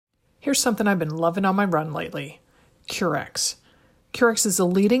Here's something I've been loving on my run lately. Curex. Curex is a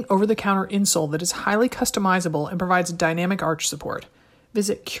leading over-the-counter insole that is highly customizable and provides dynamic arch support.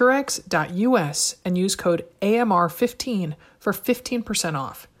 Visit curex.us and use code AMR15 for 15%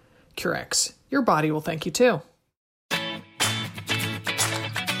 off. Curex. Your body will thank you too.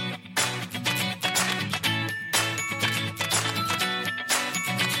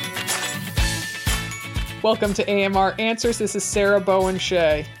 Welcome to AMR Answers. This is Sarah Bowen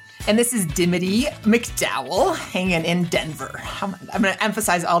Shea. And this is Dimity McDowell hanging in Denver. I'm going to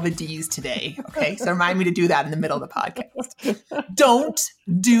emphasize all the D's today, okay? So remind me to do that in the middle of the podcast. Don't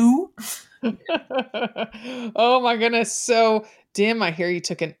do. Oh my goodness. So, Dim, I hear you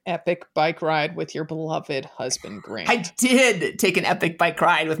took an epic bike ride with your beloved husband, Grant. I did take an epic bike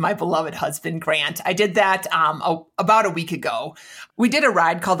ride with my beloved husband, Grant. I did that about a week ago. We did a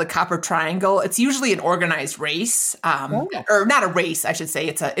ride called the Copper Triangle. It's usually an organized race, or not a race, I should say.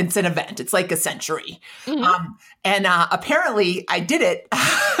 It's an event. It's like a century. Mm-hmm. And apparently I did it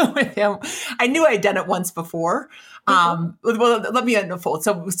with him. I knew I had done it once before. Well, let me unfold.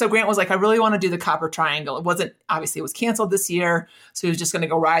 So Grant was like, I really want to do the Copper Triangle. It was canceled this year. So he was just going to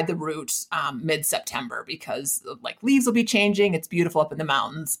go ride the route mid-September because like leaves will be changing. It's beautiful up in the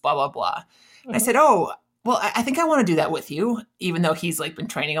mountains, blah, blah, blah. And I said, oh, well, I think I want to do that with you, even though he's like been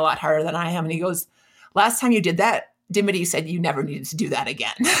training a lot harder than I am. And he goes, last time you did that, Dimity said you never needed to do that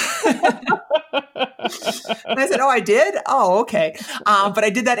again. And I said, oh, I did? Oh, okay. But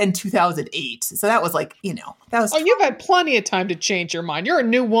I did that in 2008. So that was like, that was. Oh, you've had plenty of time to change your mind. You're a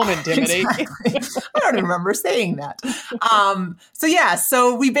new woman, Dimity. Exactly. I don't even remember saying that.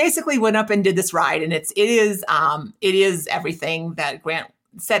 So we basically went up and did this ride, and it is everything that Grant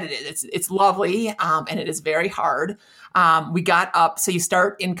said it is. It's lovely, and it is very hard. We got up, so you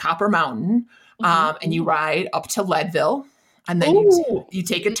start in Copper Mountain, and you ride up to Leadville, and then you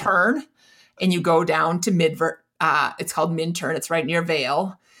take a turn. And you go down to it's called Minturn. It's right near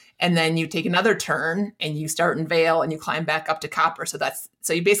Vail. And then you take another turn and you start in Vail and you climb back up to Copper. So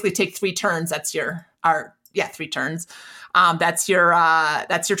you basically take 3 turns. That's 3 turns. That's your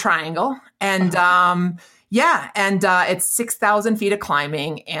triangle. And it's 6,000 feet of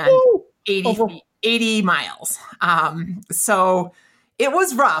climbing and 80 miles. So it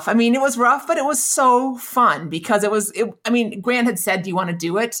was rough. I mean, it was rough, but it was so fun because Grant had said, do you want to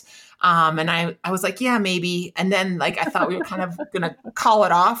do it? And I was like, yeah, maybe. And then like, I thought we were kind of going to call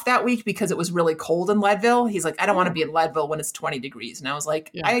it off that week because it was really cold in Leadville. He's like, I don't want to be in Leadville when it's 20 degrees. And I was like,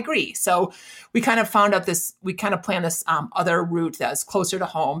 I agree. So we kind of planned this other route that was closer to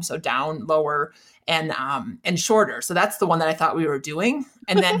home. So down, lower and shorter. So that's the one that I thought we were doing.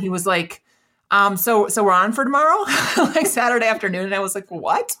 And then he was like, so we're on for tomorrow, like Saturday afternoon. And I was like,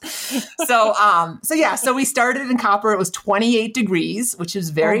 what? So we started in Copper. It was 28 degrees, which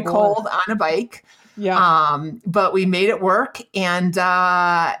is very cold on a bike. Yeah. But we made it work and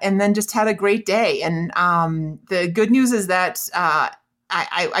then just had a great day. And, the good news is that,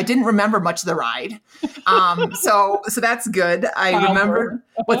 I didn't remember much of the ride. So that's good. I remember,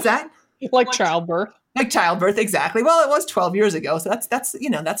 what's that? Like childbirth. Like childbirth, exactly. Well, it was 12 years ago. So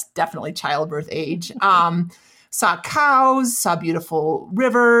that's definitely childbirth age. Saw cows, saw beautiful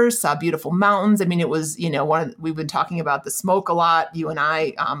rivers, saw beautiful mountains. I mean, it was, we've been talking about the smoke a lot, you and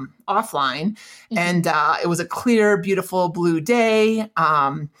I, offline. Mm-hmm. And it was a clear, beautiful blue day.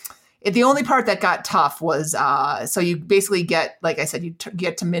 The only part that got tough was, so you basically get, like I said, you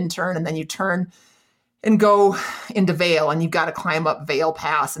get to Minturn and then you turn and go into Vail and you've got to climb up Vail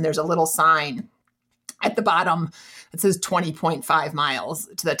Pass. And there's a little sign at the bottom, it says 20.5 miles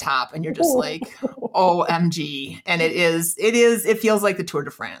to the top. And you're just like, OMG. And it feels like the Tour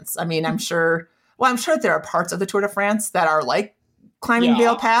de France. I mean, I'm sure there are parts of the Tour de France that are like climbing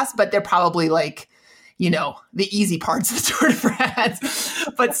Vail Pass, but they're probably like, the easy parts of the Tour de France.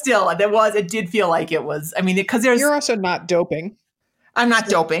 But still, it did feel like it was, I mean, because you're also not doping. I'm not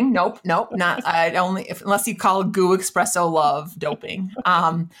doping. Nope. Not, unless you call Goo Espresso Love doping.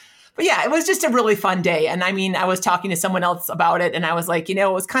 But yeah, it was just a really fun day. And I mean, I was talking to someone else about it and I was like, it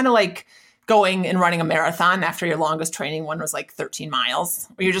was kind of like going and running a marathon after your longest training one was like 13 miles,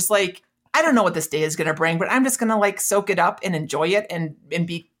 where you're just like, I don't know what this day is going to bring, but I'm just going to like soak it up and enjoy it and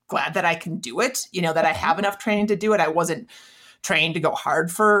be glad that I can do it, that I have enough training to do it. I wasn't trained to go hard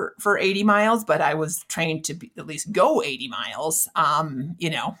for 80 miles, but I was trained to at least go 80 miles, and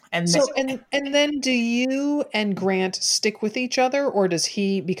so, and then do you and Grant stick with each other, or does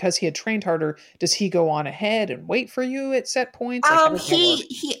he, because he had trained harder, does he go on ahead and wait for you at set points?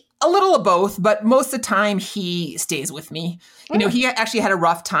 He a little of both, but most of the time he stays with me. He actually had a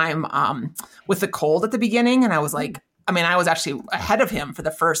rough time, with the cold at the beginning. And I was like, I mean, I was actually ahead of him for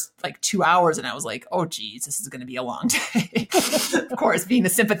the first like 2 hours, and I was like, oh geez, this is going to be a long day. Of course, being the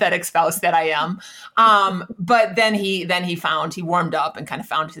sympathetic spouse that I am. But then he warmed up and kind of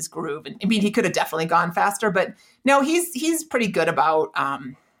found his groove. And I mean, he could have definitely gone faster, but no, he's pretty good about,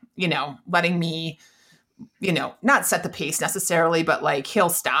 letting me, not set the pace necessarily, but like he'll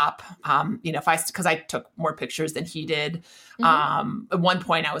stop, because I took more pictures than he did. At one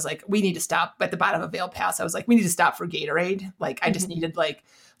point I was like, we need to stop at the bottom of Vail Pass. I was like, we need to stop for Gatorade. Like I just needed like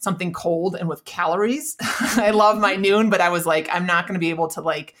something cold and with calories. I love my Noon, but I was like, I'm not going to be able to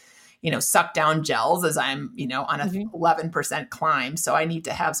like, suck down gels as I'm, on a 11% climb. So I need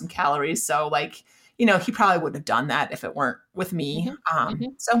to have some calories. So like, he probably wouldn't have done that if it weren't with me.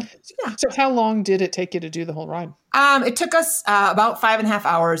 So, yeah. So how long did it take you to do the whole ride? It took us about 5.5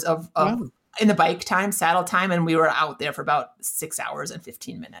 hours of in the bike time, saddle time, and we were out there for about 6 hours and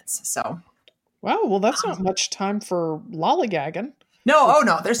 15 minutes. So, wow. Well, that's not much time for lollygagging. No,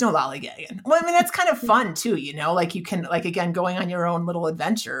 there's no lollygagging. Well, I mean, that's kind of fun too, like you can, like, again, going on your own little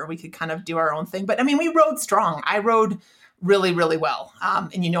adventure, we could kind of do our own thing. But I mean, we rode strong. I rode really, really well.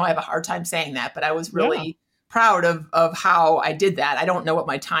 And I have a hard time saying that, but I was really proud of how I did that. I don't know what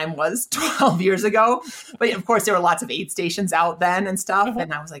my time was 12 years ago, but of course there were lots of aid stations out then and stuff.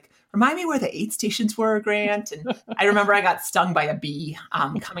 And I was like, remind me where the aid stations were, Grant. And I remember I got stung by a bee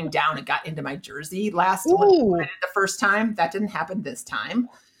coming down and got into my jersey the first time. That didn't happen this time.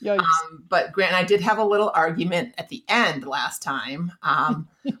 But Grant and I did have a little argument at the end last time,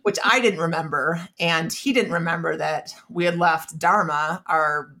 which I didn't remember. And he didn't remember that we had left Dharma,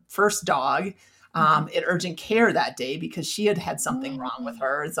 our first dog, at urgent care that day because she had something wrong with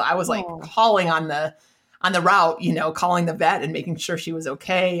her. And so I was like calling on the route, calling the vet and making sure she was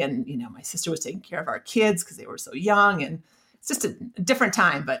okay. And, my sister was taking care of our kids because they were so young, and it's just a different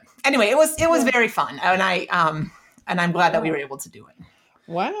time. But anyway, it was very fun. And I'm glad that we were able to do it.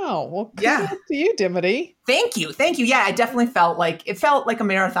 Wow. Well, kudos to you, Dimity. Thank you. Yeah, I definitely felt like a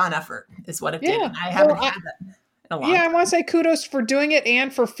marathon effort is what it did. And I haven't had that in a long time. I want to say kudos for doing it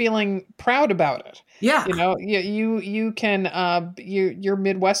and for feeling proud about it. Yeah. You can, your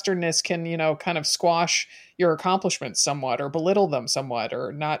Midwesternness can, kind of squash your accomplishments somewhat or belittle them somewhat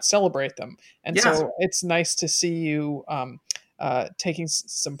or not celebrate them. And so it's nice to see you taking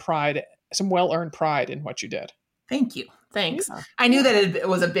some pride, some well-earned pride in what you did. Thank you. Thanks. Yeah. I knew that it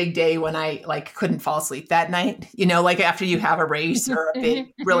was a big day when I couldn't fall asleep that night, after you have a race or a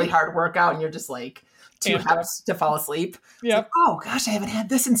big, really hard workout and you're just like too haps to fall asleep. Yeah. Like, oh gosh, I haven't had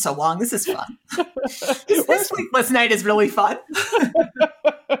this in so long. This is fun. This sleepless night is really fun.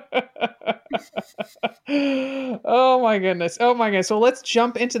 Oh my goodness. Well, let's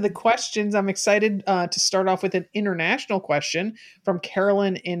jump into the questions. I'm excited to start off with an international question from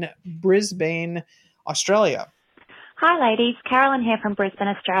Carolyn in Brisbane, Australia. Hi ladies, Carolyn here from Brisbane,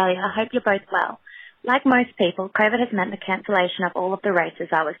 Australia. I hope you're both well. Like most people, COVID has meant the cancellation of all of the races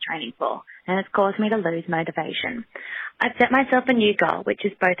I was training for, and it's caused me to lose motivation. I've set myself a new goal, which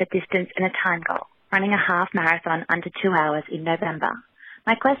is both a distance and a time goal, running a half marathon under 2 hours in November.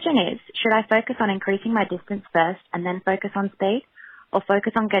 My question is, should I focus on increasing my distance first and then focus on speed, or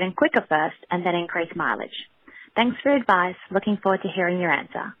focus on getting quicker first and then increase mileage? Thanks for advice. Looking forward to hearing your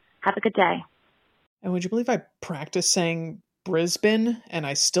answer. Have a good day. And would you believe I practiced saying Brisbane and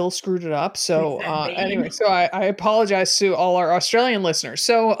I still screwed it up? So anyway, so I apologize to all our Australian listeners.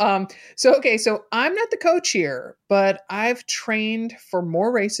 So I'm not the coach here, but I've trained for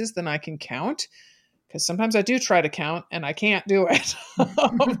more races than I can count, because sometimes I do try to count and I can't do it.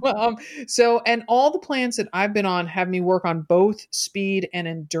 And all the plans that I've been on have me work on both speed and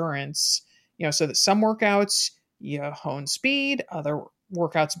endurance, so that some workouts you hone speed, other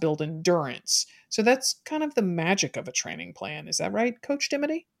workouts build endurance. So that's kind of the magic of a training plan. Is that right, Coach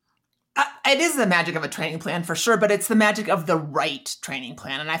Dimity? It is the magic of a training plan for sure, but it's the magic of the right training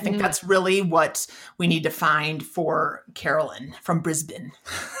plan. And I think that's really what we need to find for Carolyn from Brisbane.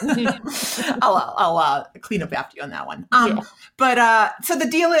 I'll clean up after you on that one. But so the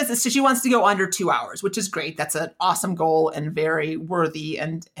deal is she wants to go under 2 hours, which is great. That's an awesome goal and very worthy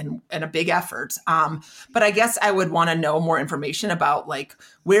and a big effort. But I guess I would want to know more information about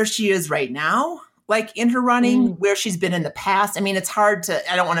where she is right now, in her running, where she's been in the past. I mean, it's hard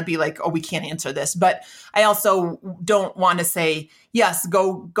I don't want to be like, oh, we can't answer this, but I also don't want to say, yes,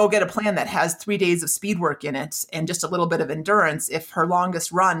 go get a plan that has 3 days of speed work in it and just a little bit of endurance if her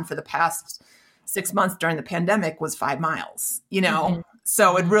longest run for the past 6 months during the pandemic was 5 miles,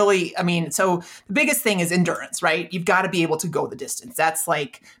 So it really, so the biggest thing is endurance, right? You've got to be able to go the distance. That's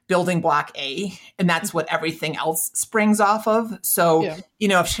building block A, and that's what everything else springs off of. So,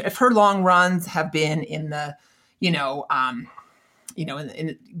 if her long runs have been in the, hit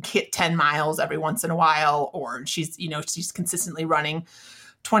 10 miles every once in a while, or she's consistently running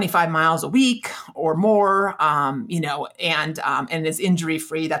 25 miles a week or more, and is injury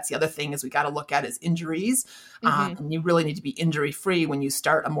free. That's the other thing is we got to look at is injuries. And you really need to be injury free when you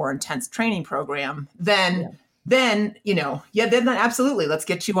start a more intense training program. Then absolutely, let's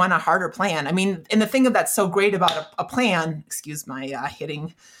get you on a harder plan. I mean, and the thing that's so great about a plan, excuse my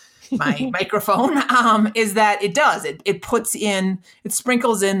hitting my microphone, is that it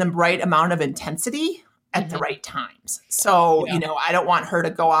sprinkles in the right amount of intensity at the right times. So, I don't want her to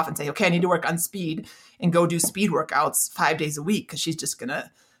go off and say, okay, I need to work on speed and go do speed workouts 5 days a week, because she's just going to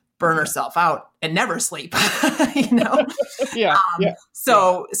burn herself out and never sleep, So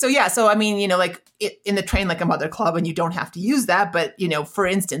I mean, like in the Train Like a Mother Club, and you don't have to use that, but, for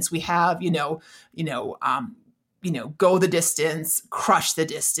instance, we have, go the distance, crush the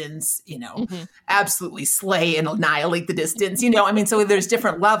distance, absolutely slay and annihilate the distance, I mean, so there's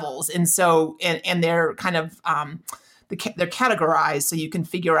different levels. And so, and they're kind of, they're categorized so you can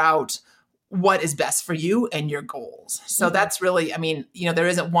figure out what is best for you and your goals. So that's really, I mean, there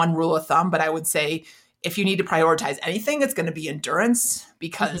isn't one rule of thumb, but I would say if you need to prioritize anything, it's going to be endurance,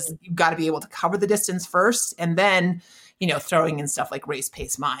 because you've got to be able to cover the distance first. And then, throwing in stuff like race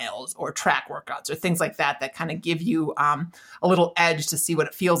pace miles or track workouts or things like that kind of give you a little edge to see what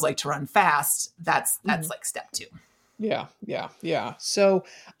it feels like to run fast. That's like step 2. Yeah. So,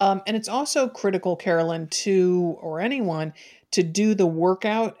 and it's also critical, Carolyn, or anyone, to do the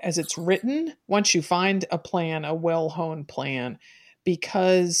workout as it's written once you find a plan, a well-honed plan,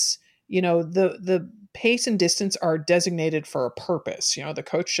 because, the pace and distance are designated for a purpose. The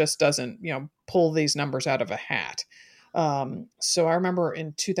coach just doesn't, pull these numbers out of a hat. So I remember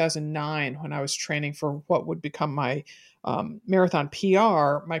in 2009, when I was training for what would become my marathon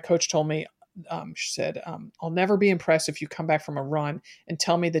PR, my coach told me, she said, I'll never be impressed if you come back from a run and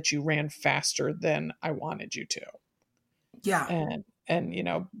tell me that you ran faster than I wanted you to. Yeah.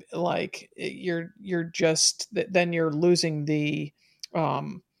 And like you're just, then you're losing the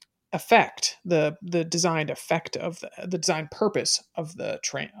effect, the designed effect of the design purpose of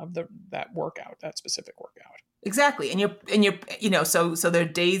that workout, that specific workout. Exactly. And you're, so there are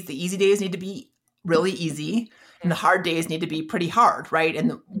days, the easy days need to be really easy, and the hard days need to be pretty hard. Right.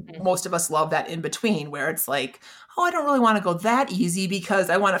 And most of us love that in between, where it's like, oh, I don't really want to go that easy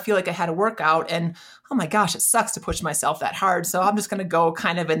because I want to feel like I had a workout, and oh my gosh, it sucks to push myself that hard. So I'm just going to go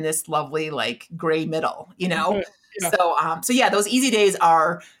kind of in this lovely, like gray middle, Yeah. So those easy days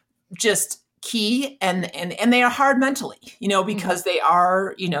are just key, and they are hard mentally, because they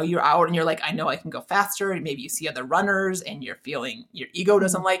are, you're out and you're like, I know I can go faster. And maybe you see other runners and you're feeling, your ego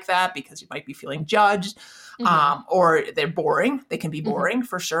doesn't like that because you might be feeling judged, or they're boring. They can be boring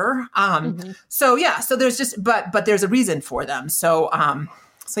for sure. So there's just, but there's a reason for them. So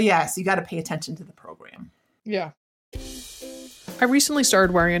you got to pay attention to the program. Yeah. I recently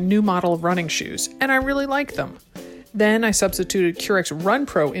started wearing a new model of running shoes, and I really like them. Then I substituted Curex Run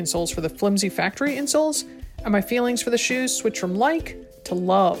Pro insoles for the flimsy factory insoles, and my feelings for the shoes switched from like to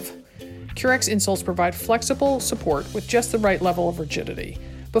love. Curex insoles provide flexible support with just the right level of rigidity.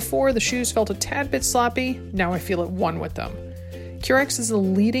 Before, the shoes felt a tad bit sloppy. Now I feel at one with them. Curex is the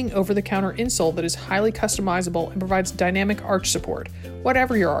leading over-the-counter insole that is highly customizable and provides dynamic arch support,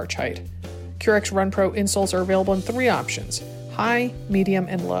 whatever your arch height. Curex Run Pro insoles are available in 3 options: high, medium,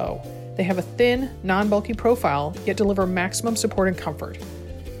 and low. They have a thin, non-bulky profile, yet deliver maximum support and comfort.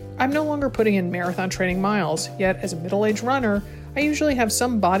 I'm no longer putting in marathon training miles, yet as a middle-aged runner, I usually have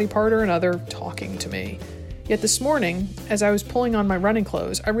some body part or another talking to me. Yet this morning, as I was pulling on my running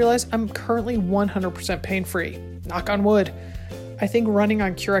clothes, I realized I'm currently 100% pain-free. Knock on wood. I think running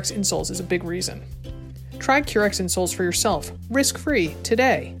on Curex insoles is a big reason. Try Curex insoles for yourself, risk-free,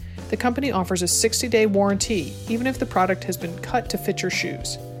 today. The company offers a 60-day warranty, even if the product has been cut to fit your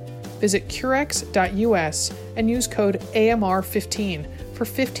shoes. Visit curex.us and use code AMR15 for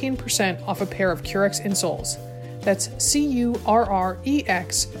 15% off a pair of Curex insoles. That's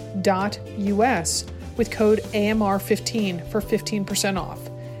CURREX.US with code AMR15 for 15% off.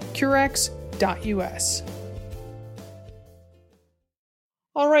 Curex.us.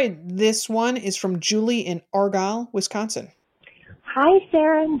 All right, this one is from Julie in Argyle, Wisconsin. Hi,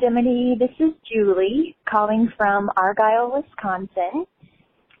 Sarah and Dimity. This is Julie calling from Argyle, Wisconsin.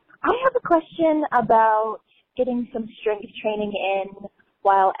 I have a question about getting some strength training in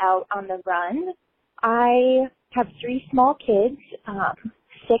while out on the run. I have 3 small kids,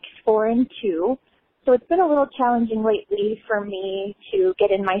 6, 4, and 2. So it's been a little challenging lately for me to get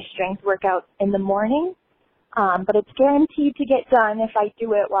in my strength workout in the morning. But it's guaranteed to get done if I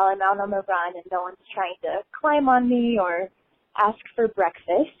do it while I'm out on the run and no one's trying to climb on me or ask for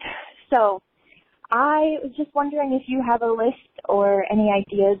breakfast. So I was just wondering if you have a list or any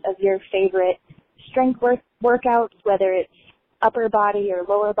ideas of your favorite strength workouts, whether it's upper body or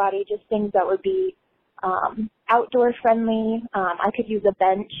lower body, just things that would be outdoor friendly. I could use a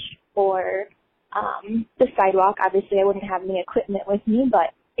bench or the sidewalk. Obviously, I wouldn't have any equipment with me,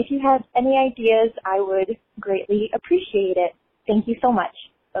 but if you have any ideas, I would greatly appreciate it. Thank you so much.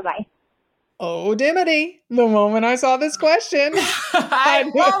 Bye-bye. Oh, Dimity, the moment I saw this question,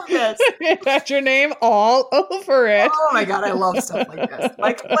 I love this. It had your name all over it. Oh my God, I love stuff like this.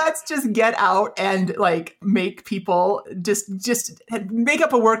 Like, let's just get out and like make people just make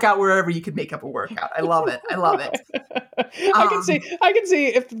up a workout wherever you can make up a workout. I love it. I love it. I can see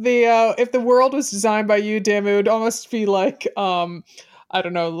if the world was designed by you, Dim, it would almost be like I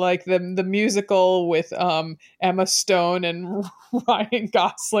don't know, like the musical with Emma Stone and Ryan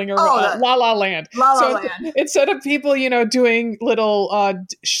Gosling or La La Land. La La Land. Instead of people, doing little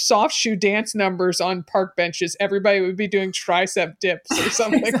soft shoe dance numbers on park benches, everybody would be doing tricep dips or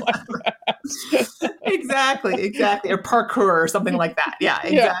something like that. Exactly. Or parkour or something like that. Yeah,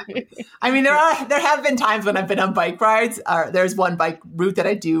 exactly. Yeah. I mean, there have been times when I've been on bike rides. There's one bike route that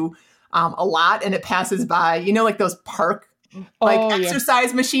I do a lot, and it passes by, like those park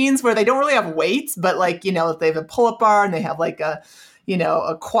exercise machines where they don't really have weights, but if they have a pull-up bar and they have like a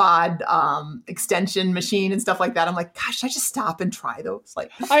quad extension machine and stuff like that. I'm like, gosh, should I just stop and try those?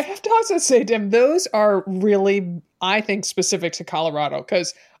 Like, I have to also say, Dim, those are really, I think, specific to Colorado,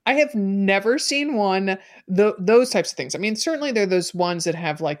 because I have never seen those types of things. I mean, certainly there are those ones that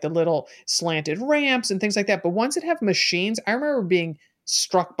have like the little slanted ramps and things like that, but ones that have machines, I remember being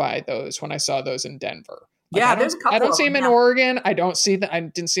struck by those when I saw those in Denver. There's a couple. I don't see them in Oregon. I didn't see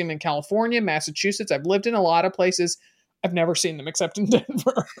them in California, Massachusetts. I've lived in a lot of places. I've never seen them except in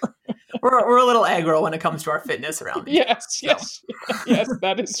Denver. We're a little aggro when it comes to our fitness around here. Yes,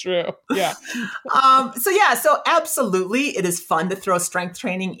 that is true. Yeah. So absolutely, it is fun to throw strength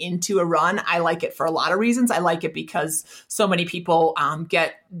training into a run. I like it for a lot of reasons. I like it because so many people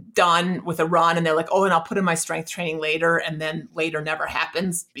get done with a run and they're like, oh, and I'll put in my strength training later, and then later never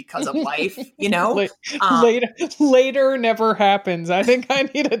happens because of life. Later never happens. I think I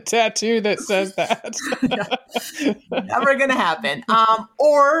need a tattoo that says that. Never gonna happen.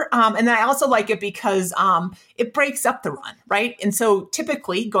 And then I also like it because it breaks up the run, right? And so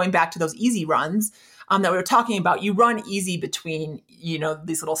typically, going back to those easy runs that we were talking about, you run easy between,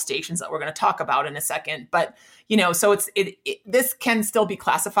 these little stations that we're going to talk about in a second. But, so this can still be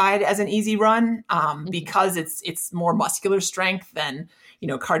classified as an easy run because it's more muscular strength than,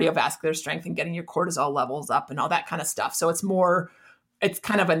 cardiovascular strength and getting your cortisol levels up and all that kind of stuff. So it's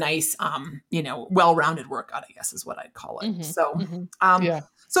kind of a nice, well-rounded workout, I guess is what I'd call it. Mm-hmm.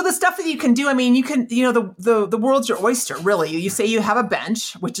 So the stuff that you can do, I mean, you can, the world's your oyster, really. You say you have a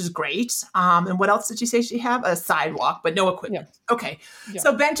bench, which is great. And what else did you say you have? A sidewalk, but no equipment. Yeah. Okay. Yeah.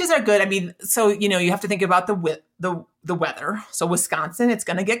 So benches are good. I mean, so, you have to think about the weather. So Wisconsin, it's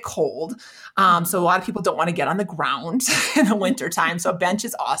going to get cold. So a lot of people don't want to get on the ground in the wintertime. So a bench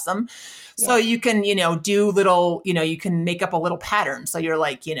is awesome. Yeah. So you can, do little, you can make up a little pattern. So you're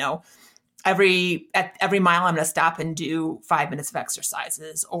like, every mile I'm going to stop and do 5 minutes of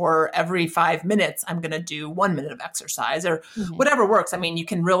exercises, or every 5 minutes I'm going to do 1 minute of exercise, or whatever works. I mean, you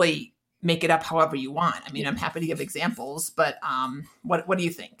can really make it up however you want. I mean, I'm happy to give examples, but what do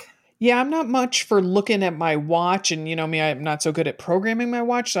you think? Yeah, I'm not much for looking at my watch, and me, I'm not so good at programming my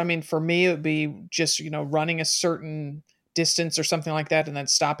watch. So I mean, for me, it would be just, running a certain distance or something like that, and then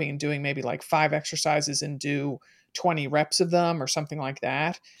stopping and doing maybe like 5 exercises and do 20 reps of them or something like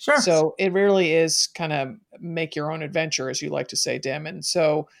that. Sure. So it really is kind of make your own adventure, as you like to say, Dim. And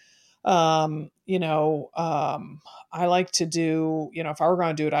so, I like to do, if I were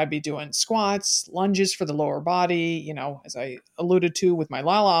going to do it, I'd be doing squats, lunges for the lower body, as I alluded to with my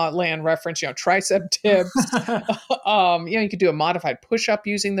La La Land reference, tricep dips. You could do a modified push-up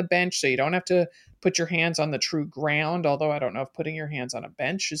using the bench, so you don't have to put your hands on the true ground. Although I don't know if putting your hands on a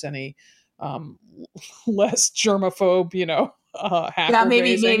bench is any less germaphobe,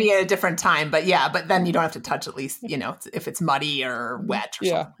 maybe at a different time, but then you don't have to touch, at least, if it's muddy or wet or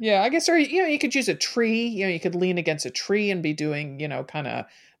something. Yeah. I guess, or, you could use a tree, you could lean against a tree and be doing, kind of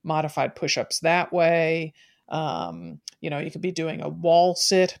modified push-ups that way. You could be doing a wall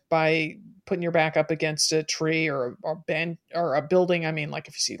sit by putting your back up against a tree or a bench or a building. I mean, like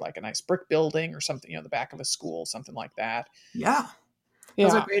if you see like a nice brick building or something, the back of a school, something like that. Yeah.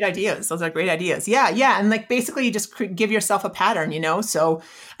 Those are great ideas. Yeah. And like basically you just give yourself a pattern, So,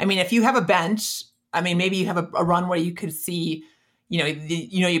 I mean, if you have a bench, I mean, maybe you have a run where you could see,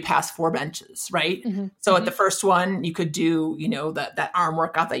 you pass 4 benches, right? Mm-hmm. So at the first one, you could do, that arm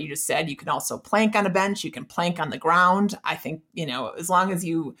workout that you just said. You can also plank on a bench. You can plank on the ground. I think, as long as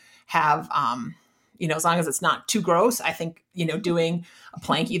you have, as long as it's not too gross, I think, doing a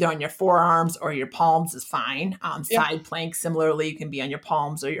plank either on your forearms or your palms is fine. Side plank, similarly, you can be on your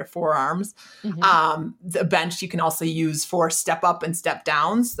palms or your forearms. The bench you can also use for step up and step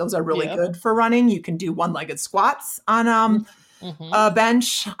downs. Those are really good for running. You can do one-legged squats on a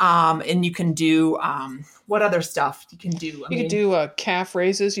bench. And you can do, what other stuff you can do? You could do calf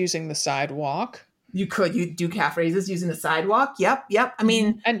raises using the sidewalk. You do calf raises using the sidewalk. Yep. I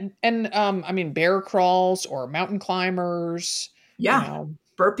mean, and bear crawls or mountain climbers. Yeah.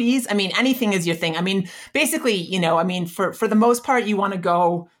 Burpees. I mean, anything is your thing. I mean, basically, for the most part, you want to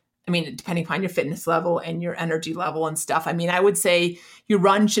go, depending upon your fitness level and your energy level and stuff. I mean, I would say your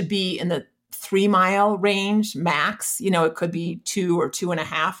run should be in the 3-mile range max. It could be 2 or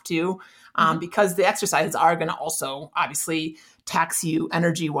 2.5 too, because the exercises are going to also obviously tax you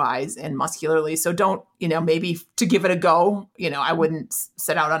energy wise and muscularly. So don't, maybe to give it a go, I wouldn't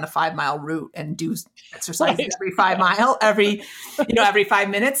set out on a 5-mile route and do exercise every 5 mile, every 5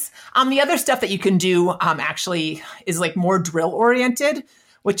 minutes. The other stuff that you can do actually is like more drill oriented,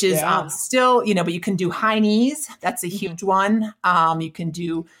 which is still, but you can do high knees. That's a huge one. You can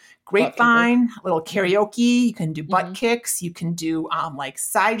do grapevine, a little karaoke. You can do butt kicks. You can do like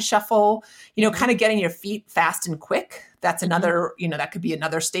side shuffle, kind of getting your feet fast and quick. That's another, that could be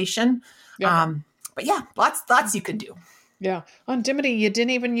another station. Yeah. But yeah, lots you can do. Yeah. On Dimity, you didn't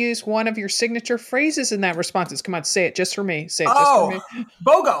even use one of your signature phrases in that response. Come on, say it just for me. Say it just for me.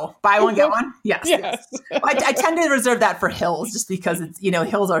 BOGO, buy one, get one. Yes. I tend to reserve that for hills just because it's,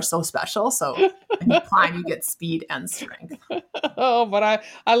 hills are so special. So when you climb, you get speed and strength. Oh, but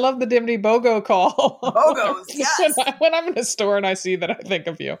I love the Dimity BOGO call. BOGOs, yes. When I'm in a store and I see that, I think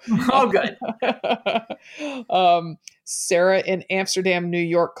of you. Oh, good. Sarah in Amsterdam, New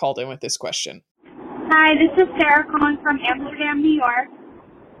York called in with this question. Hi, this is Sarah calling from Amsterdam, New York.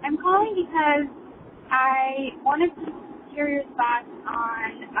 I'm calling because I wanted to hear your thoughts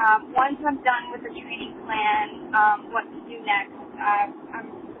on, once I'm done with the training plan, what to do next. I'm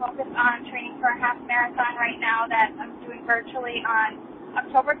focused on training for a half marathon right now that I'm doing virtually on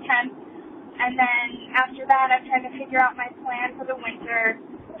October 10th. And then after that, I'm trying to figure out my plan for the winter.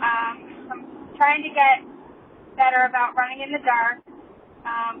 I'm trying to get better about running in the dark.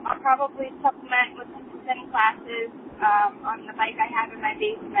 I'll probably supplement with some spin classes on the bike I have in my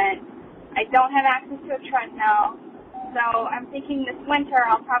basement. I don't have access to a treadmill, so I'm thinking this winter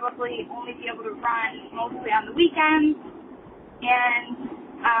I'll probably only be able to run mostly on the weekends. And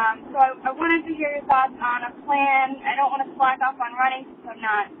so I wanted to hear your thoughts on a plan. I don't want to slack off on running since I'm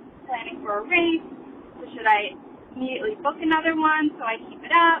not planning for a race. So should I immediately book another one so I keep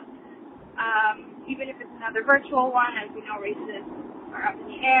it up? Even if it's another virtual one, as we know races are up in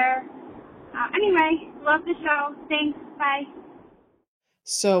the air. Anyway, love the show. Thanks. Bye.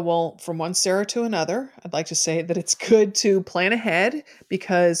 So, well, from one Sarah to another, I'd like to say that it's good to plan ahead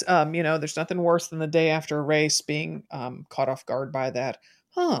because, there's nothing worse than the day after a race being caught off guard by that.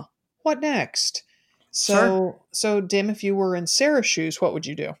 What next? So, Dim, if you were in Sarah's shoes, what would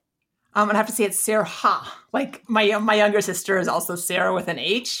you do? I'd have to say it's Sarah Ha. Like my younger sister is also Sarah with an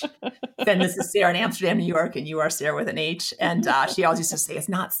H. Then this is Sarah in Amsterdam, New York, and you are Sarah with an H. And she always used to say, it's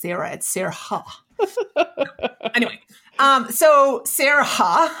not Sarah, it's Sarah Ha. Anyway, so Sarah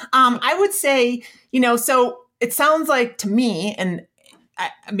Ha, I would say, so it sounds like to me, and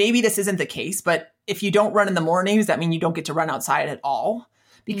maybe this isn't the case, but if you don't run in the mornings, that means you don't get to run outside at all.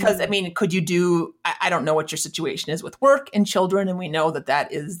 Because, could you do, I don't know what your situation is with work and children, and we know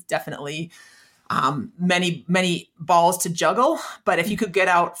that is definitely many, many balls to juggle. But if you could get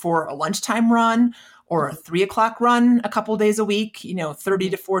out for a lunchtime run or a 3:00 run a couple of days a week, 30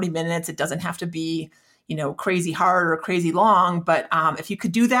 to 40 minutes, it doesn't have to be, crazy hard or crazy long. But if you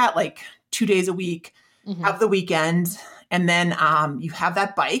could do that like 2 days a week, have the weekend, and then you have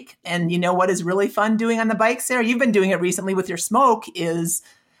that bike. And what is really fun doing on the bike, Sarah? You've been doing it recently with your smoke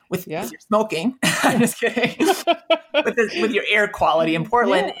with your smoking. I'm just kidding. with your air quality in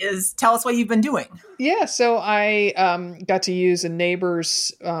Portland is tell us what you've been doing. Yeah. So I got to use a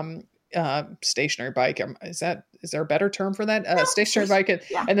neighbor's stationary bike. Is there a better term for that? Stationary bike.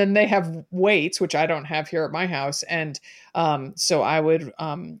 And then they have weights, which I don't have here at my house. And so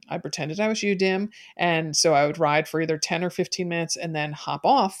I pretended I was you, Dim. And so I would ride for either 10 or 15 minutes and then hop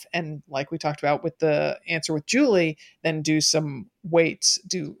off. And like we talked about with the answer with Julie, then do some weights,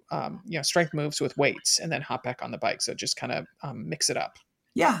 strength moves with weights, and then hop back on the bike. So just kind of mix it up.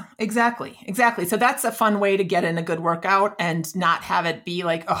 Yeah, exactly. Exactly. So that's a fun way to get in a good workout and not have it be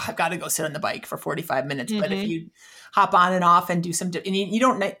like, oh, I've got to go sit on the bike for 45 minutes. But if you hop on and off and do some, and you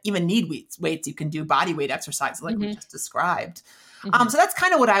don't even need weights, you can do body weight exercise like we just described. So that's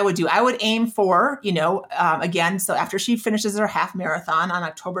kind of what I would do. I would aim for, again, so after she finishes her half marathon on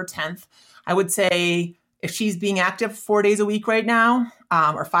October 10th, I would say if she's being active 4 days a week right now,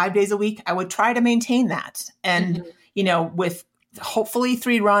 or 5 days a week, I would try to maintain that. And, with hopefully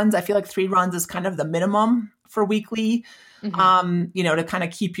 3 runs, I feel like 3 runs is kind of the minimum for weekly, to kind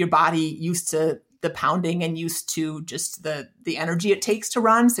of keep your body used to the pounding and used to just the energy it takes to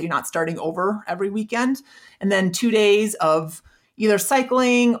run. So you're not starting over every weekend. And then 2 days of either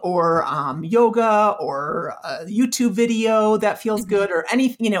cycling or yoga or a YouTube video that feels good, or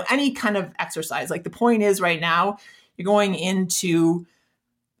any kind of exercise. Like the point is right now, you're going into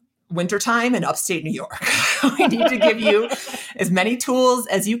wintertime in upstate New York. We need to give you as many tools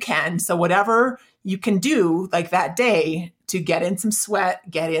as you can. So whatever you can do like that day to get in some sweat,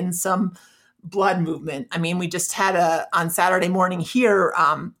 get in some blood movement. I mean, we just had on Saturday morning here,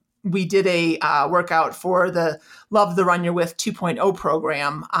 we did a workout for the Love the Run You're With 2.0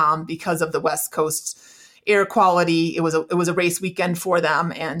 program because of the West Coast air quality. It was a race weekend for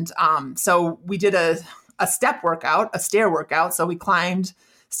them. And so we did a step workout, a stair workout. So we climbed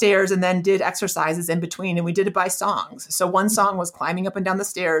stairs and then did exercises in between, and we did it by songs. So one song was climbing up and down the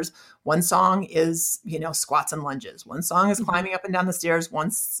stairs. One song is, squats and lunges. One song is climbing up and down the stairs. One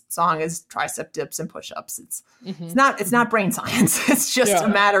song is tricep dips and push-ups. It's not brain science. It's just a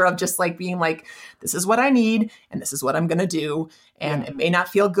matter of just like being like, this is what I need and this is what I'm going to do. And it may not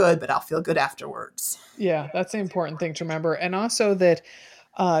feel good, but I'll feel good afterwards. Yeah, that's the important thing to remember. And also that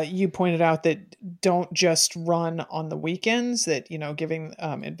you pointed out that don't just run on the weekends, that, giving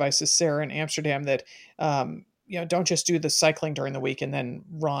advice to Sarah in Amsterdam that, don't just do the cycling during the week and then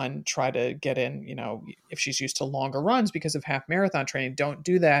run, try to get in, if she's used to longer runs because of half marathon training, don't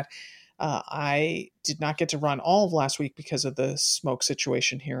do that. I did not get to run all of last week because of the smoke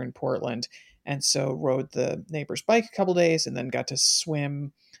situation here in Portland. And so rode the neighbor's bike a couple days and then got to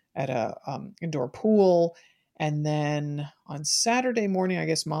swim at a indoor pool. And then on Saturday morning, I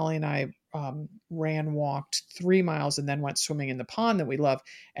guess Molly and I walked 3 miles and then went swimming in the pond that we love.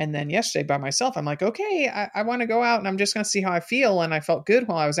 And then yesterday by myself, I'm like, okay, I want to go out and I'm just going to see how I feel. And I felt good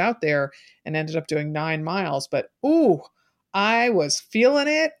while I was out there and ended up doing 9 miles. But, I was feeling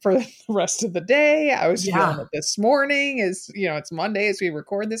it for the rest of the day. I was feeling it this morning. It's Monday as we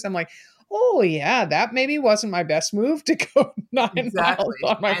record this. I'm like, oh yeah, that maybe wasn't my best move to go 9 miles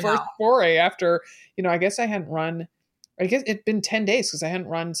on my first foray after, I guess I hadn't run, I guess it'd been 10 days because I hadn't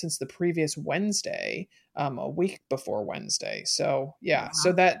run since the previous Wednesday, a week before Wednesday. So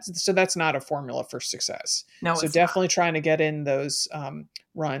so that's not a formula for success. No, so definitely trying to get in those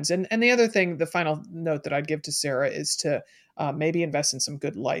runs. And the other thing, the final note that I'd give to Sarah is to maybe invest in some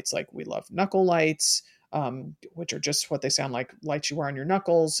good lights. Like we love knuckle lights, which are just what they sound like, lights you wear on your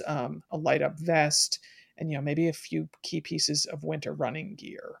knuckles, a light up vest, and, maybe a few key pieces of winter running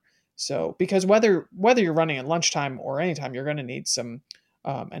gear. So, because whether you're running at lunchtime or anytime, you're going to need some,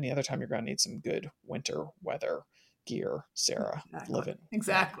 any other time you're going to need some good winter weather gear, Sarah.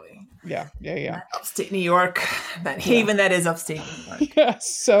 Exactly. Yeah. That upstate New York, that haven that is upstate New York.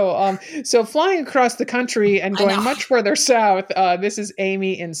 Yes. So flying across the country and going much further south, this is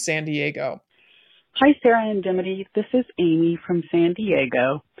Amy in San Diego. Hi, Sarah and Dimity. This is Amy from San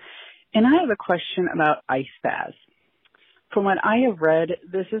Diego, and I have a question about ice baths. From what I have read,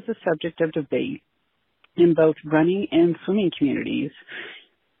 this is a subject of debate in both running and swimming communities,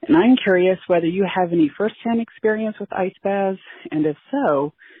 and I'm curious whether you have any firsthand experience with ice baths, and if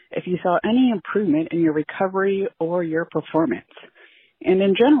so, if you saw any improvement in your recovery or your performance, and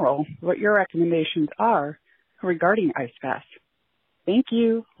in general, what your recommendations are regarding ice baths. Thank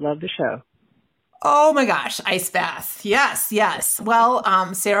you. Love the show. Oh my gosh, ice bath. Yes. Well,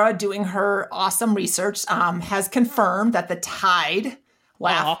 Sarah, doing her awesome research, has confirmed that the Tide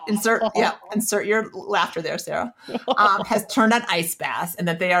insert your laughter there, Sarah, has turned on ice baths, and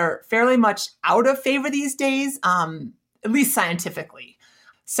that they are fairly much out of favor these days, at least scientifically.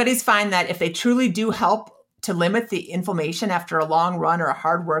 Studies find that if they truly do help to limit the inflammation after a long run or a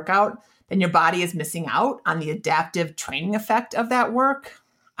hard workout, then your body is missing out on the adaptive training effect of that work.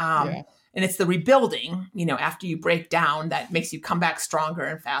 And it's the rebuilding, after you break down that makes you come back stronger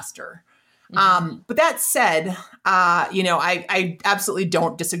and faster. But that said, I absolutely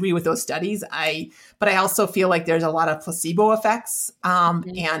don't disagree with those studies. But I also feel like there's a lot of placebo effects. And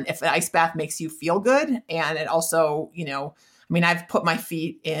if an ice bath makes you feel good, and it also, I've put my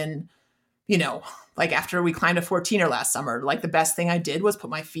feet in, like after we climbed a 14er last summer, like the best thing I did was put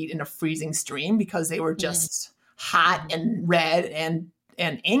my feet in a freezing stream because they were just hot and red and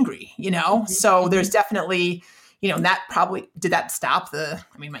angry, So there's definitely, and that probably, did that stop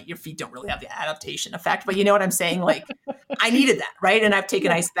your feet don't really have the adaptation effect, but you know what I'm saying? Like I needed that. Right. And I've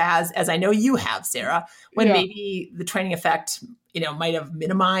taken ice baths, as I know you have, Sarah, when maybe the training effect, might have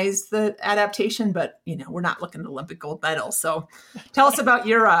minimized the adaptation, but we're not looking at Olympic gold medal. So tell us about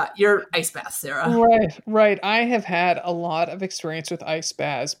your ice bath, Sarah. Right. I have had a lot of experience with ice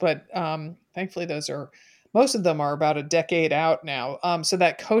baths, but thankfully most of them are about a decade out now. So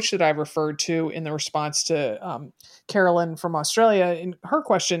that coach that I referred to in the response to Carolyn from Australia, in her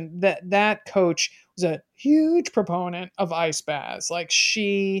question, that coach was a huge proponent of ice baths. Like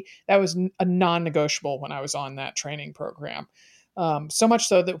that was a non-negotiable when I was on that training program. So much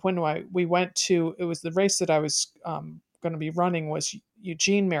so that when we went to, it was the race that I was going to be running was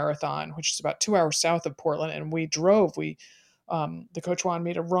Eugene Marathon, which is about 2 hours south of Portland. And we drove, the coach wanted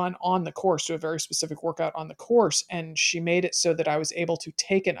me to run on the course, do a very specific workout on the course. And she made it so that I was able to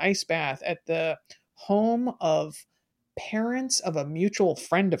take an ice bath at the home of parents of a mutual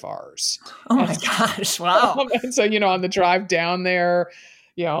friend of ours. Oh my gosh. Wow. And so, on the drive down there,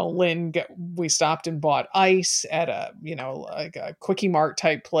 we stopped and bought ice at a, like a Quickie Mart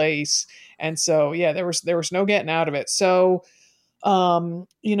type place. And so, there was no getting out of it. So,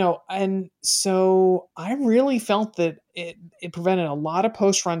 and so I really felt that it prevented a lot of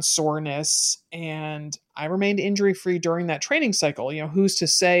post-run soreness, and I remained injury-free during that training cycle. Who's to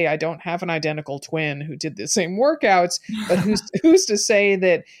say I don't have an identical twin who did the same workouts, but who's to say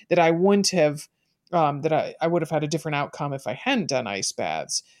that I wouldn't have, that I would have had a different outcome if I hadn't done ice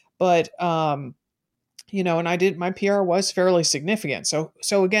baths. But, and my PR was fairly significant.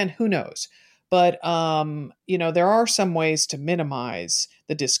 So again, who knows? But, there are some ways to minimize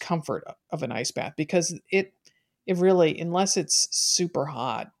the discomfort of an ice bath, because it really, unless it's super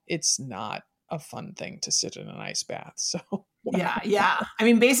hot, it's not a fun thing to sit in an ice bath. So yeah. I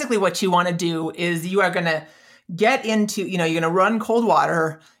mean, basically what you want to do is you are going to get into, you're going to run cold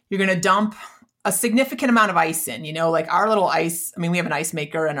water. You're going to dump a significant amount of ice in, like our little ice. I mean, we have an ice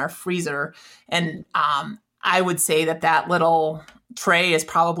maker in our freezer, and I would say that little tray is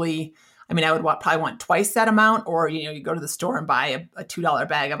probably, I would probably want twice that amount, or, you go to the store and buy a $2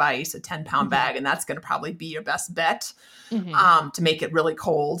 bag of ice, a 10-pound bag, and that's going to probably be your best bet to make it really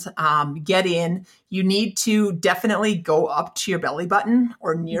cold. Get in. You need to definitely go up to your belly button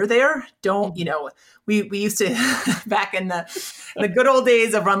or near there. Don't, we used to, back in the good old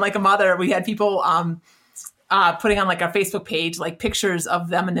days of Run Like a Mother, we had people putting on like our Facebook page, like pictures of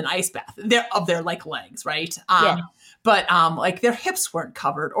them in an ice bath, of their like legs, right? But like their hips weren't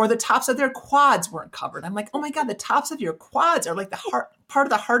covered, or the tops of their quads weren't covered. I'm like, oh my God, the tops of your quads are like part of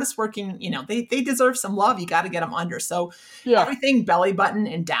the hardest working, they deserve some love. You got to get them under. So everything belly button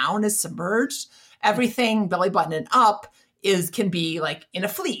and down is submerged. Everything belly button and up can be like in a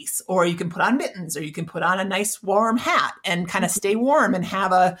fleece, or you can put on mittens, or you can put on a nice warm hat and kind of stay warm and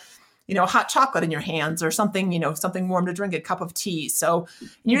have a hot chocolate in your hands, or something, something warm to drink, a cup of tea. So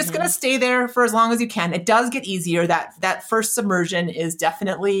you're just going to stay there for as long as you can. It does get easier. That first submersion is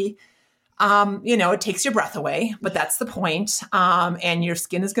definitely, it takes your breath away, but that's the point. And your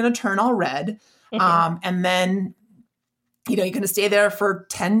skin is going to turn all red. And then, you're going to stay there for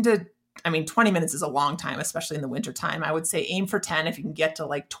 20 minutes is a long time, especially in the wintertime. I would say aim for 10. If you can get to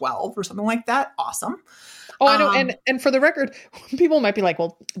like 12 or something like that, awesome. Oh, I know. And for the record, people might be like,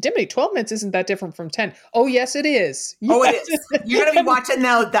 well, Dimity, 12 minutes isn't that different from 10. Oh, yes, it is. Yes. Oh, it is. You're going to be watching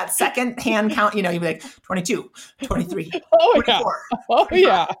now that second hand count, you'll be like 22, 23, oh, 24. Yeah. Oh,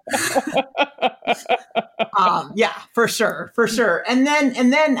 yeah. Yeah, for sure. And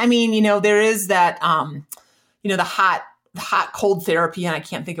then, there is that, the hot cold therapy, and I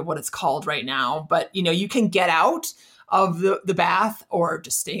can't think of what it's called right now, but you can get out of the bath, or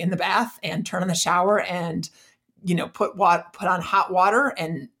just stay in the bath and turn on the shower and put on hot water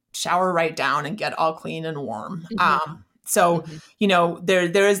and shower right down and get all clean and warm. There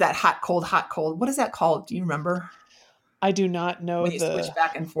is that hot cold. What is that called? Do you remember? I do not know. When you switch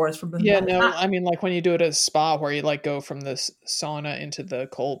back and forth from like when you do it at a spa where you like go from the sauna into the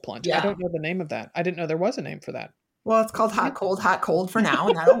cold plunge. I don't know the name of that. I didn't know there was a name for that. Well, it's called hot, cold for now,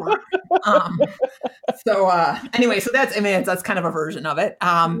 and that'll work. Anyway, so that's kind of a version of it.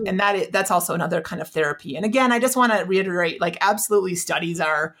 And that's also another kind of therapy. And again, I just want to reiterate, like, absolutely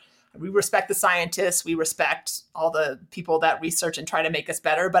we respect the scientists. We respect all the people that research and try to make us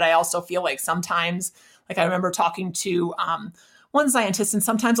better. But I also feel like sometimes, like I remember talking to one scientist, and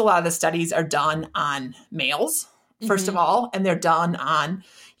sometimes a lot of the studies are done on males, first of all, and they're done on,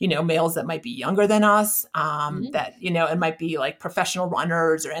 males that might be younger than us, that, it might be like professional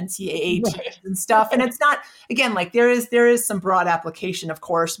runners or NCAA teams and stuff. And it's not, again, like there is some broad application, of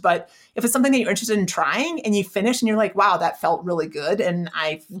course, but if it's something that you're interested in trying and you finish and you're like, wow, that felt really good, and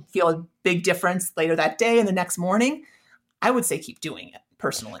I feel a big difference later that day and the next morning, I would say keep doing it.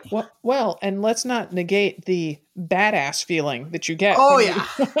 Personally. Well, and let's not negate the badass feeling that you get. Oh yeah.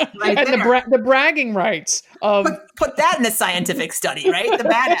 Right and the bragging rights of put that in a scientific study, right? The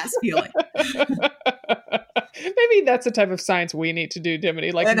badass feeling. Maybe that's the type of science we need to do,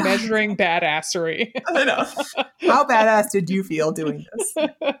 Dimity, like measuring badassery. I know. How badass did you feel doing this?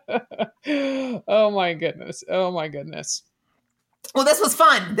 Oh my goodness. Well, this was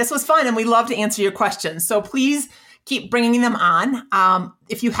fun. And we love to answer your questions. So please keep bringing them on.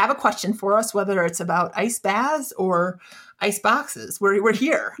 If you have a question for us, whether it's about ice baths or ice boxes, we're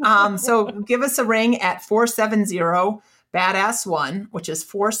here. So give us a ring at 470-BADASS1, which is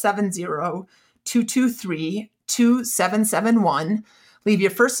 470-223-2771. Leave your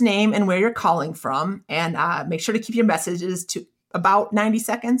first name and where you're calling from, and make sure to keep your messages to about 90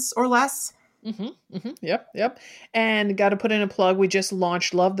 seconds or less. Yep. And got to put in a plug. We just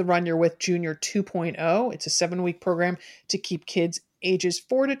launched Love the Run You're With Junior 2.0. It's a 7-week program to keep kids ages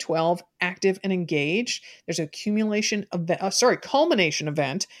 4 to 12 active and engaged. There's a culmination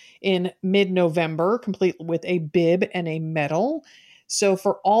event in mid-November, complete with a bib and a medal. So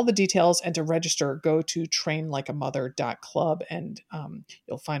for all the details and to register, go to trainlikeamother.club, and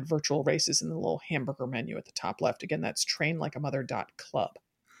you'll find virtual races in the little hamburger menu at the top left. Again, that's trainlikeamother.club.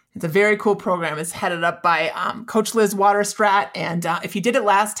 It's a very cool program. It's headed up by Coach Liz Waterstrat. And if you did it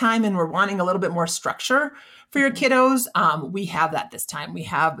last time and were wanting a little bit more structure for your kiddos, we have that this time. We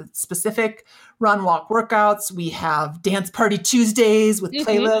have specific run, walk workouts. We have dance party Tuesdays with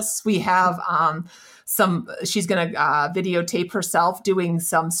playlists. We have she's going to videotape herself doing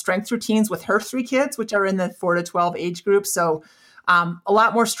some strength routines with her 3 kids, which are in the 4 to 12 age group. So a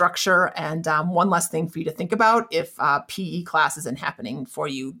lot more structure, and one less thing for you to think about if PE class isn't happening for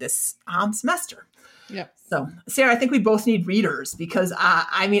you this semester. Yeah. So, Sarah, I think we both need readers because,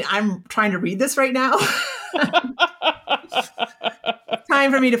 I'm trying to read this right now.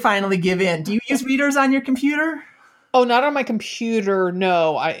 Time for me to finally give in. Do you use readers on your computer? Oh, not on my computer.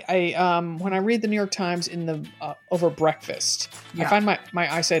 No, I when I read the New York Times in the over breakfast, I find my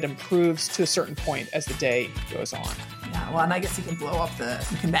eyesight improves to a certain point as the day goes on. Yeah, well, and I guess you can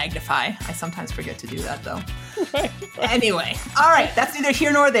you can magnify. I sometimes forget to do that, though. Right. Anyway, all right, that's neither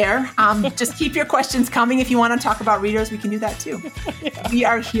here nor there. Just keep your questions coming. If you want to talk about readers, we can do that too. Yeah. We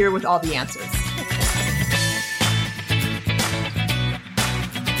are here with all the answers.